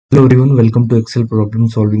Hello everyone, welcome to Excel problem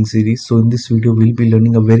solving series. So in this video we'll be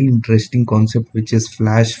learning a very interesting concept which is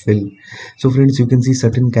flash fill. So friends, you can see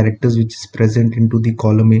certain characters which is present into the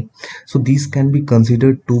column A. So these can be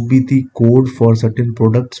considered to be the code for certain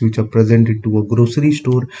products which are present into a grocery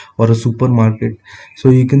store or a supermarket. So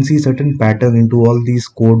you can see certain pattern into all these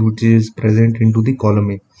code which is present into the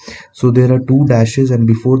column A. So there are two dashes and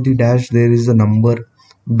before the dash there is a number.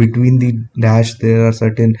 Between the dash there are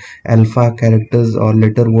certain alpha characters or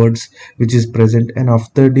letter words which is present, and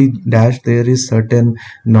after the dash there is certain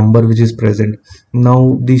number which is present.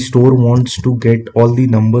 Now the store wants to get all the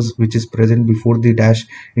numbers which is present before the dash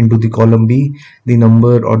into the column B, the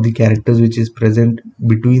number or the characters which is present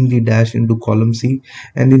between the dash into column C,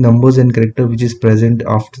 and the numbers and character which is present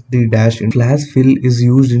after the dash. Flash fill is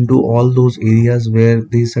used into all those areas where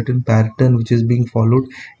there is certain pattern which is being followed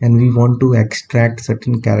and we want to extract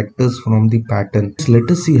certain characters from the pattern. So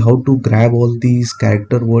let us see how to grab all these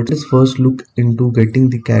character words. Let's first look into getting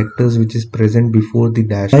the characters which is present before the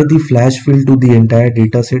dash. By the flash fill to the entire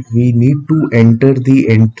data set, we need to enter the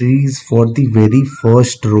entries for the very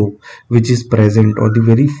first row which is present, or the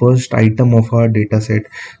very first item of our data set.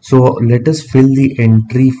 So let us fill the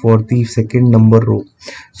entry for the second number row.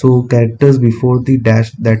 So characters before the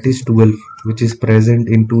dash, that is 12, which is present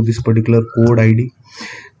into this particular code ID.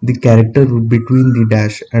 The character between the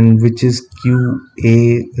dash and which is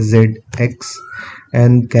QAZX,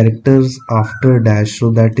 and characters after dash, so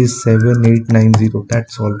that is 7890.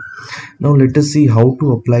 That's all. Now let us see how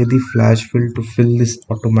to apply the flash fill to fill this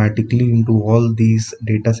automatically into all these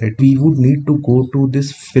data set. We would need to go to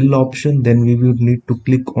this fill option, then we would need to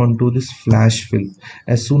click onto this flash fill.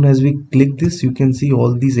 As soon as we click this, you can see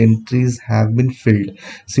all these entries have been filled.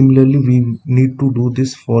 Similarly, we need to do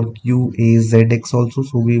this for QAZX also,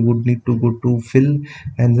 so we would need to go to fill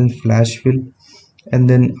and then flash fill, and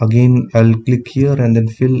then again I'll click here and then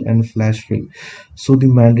fill and flash fill. So the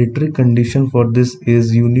mandatory condition for this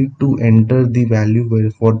is you need to enter the value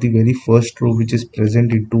for the very first row which is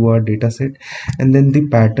present into our data set, and then the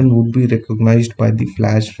pattern would be recognized by the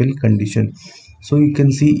flash fill condition. So you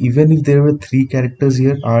can see even if there were 3 characters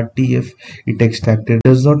here, RTF, it extracted. It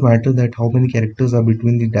does not matter that how many characters are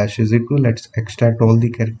between the dashes, it will extract all the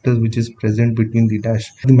characters which is present between the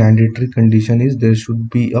dash. The mandatory condition is there should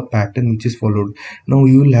be a pattern which is followed. Now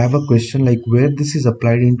you will have a question like where this is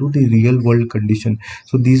applied into the real world condition.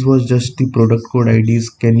 So these was just the product code IDs.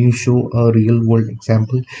 Can you show a real world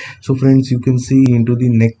example? So friends, you can see into the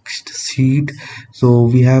next sheet. So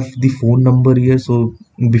we have the phone number here. So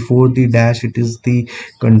before the dash it is the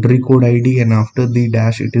country code ID, and after the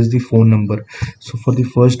dash it is the phone number. So for the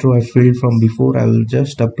first row I filled from before, I will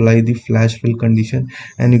just apply the flash fill condition,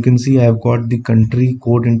 and you can see I have got the country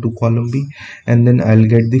code into column B, and then I'll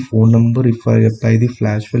get the phone number if I apply the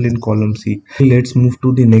flash fill in column C. Let's move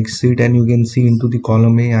to the next sheet, and you can see into the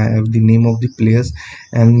column A I have the name of the players,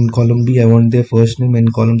 and in column B I want their first name,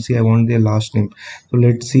 and column C I want their last name. So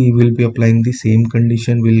let's see, we'll be applying the same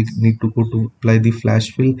condition. We'll need to go to apply the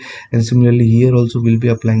flash fill, and similarly here also we'll be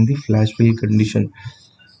applying the flash fill condition.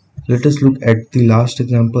 Let us look at the last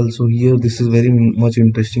example. So here this is very much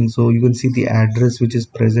interesting. So you can see the address which is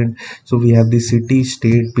present. So we have the city,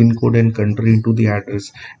 state, pin code and country into the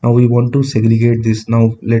address. Now we want to segregate this.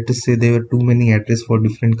 Now let us say there were too many address for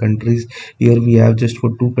different countries. Here we have just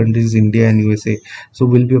for 2 countries, India and USA. So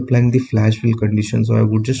we'll be applying the flash fill condition. So I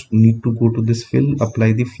would just need to go to this fill,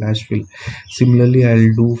 apply the flash fill. Similarly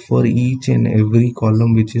I'll do for each and every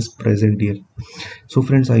column which is present here. So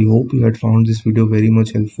friends, I hope you had found this video very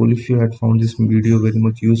much helpful. If you had found this video very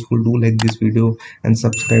much useful, do like this video and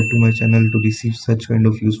subscribe to my channel to receive such kind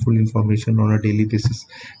of useful information on a daily basis.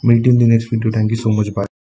 Meet you in the next video. Thank you so much. Bye.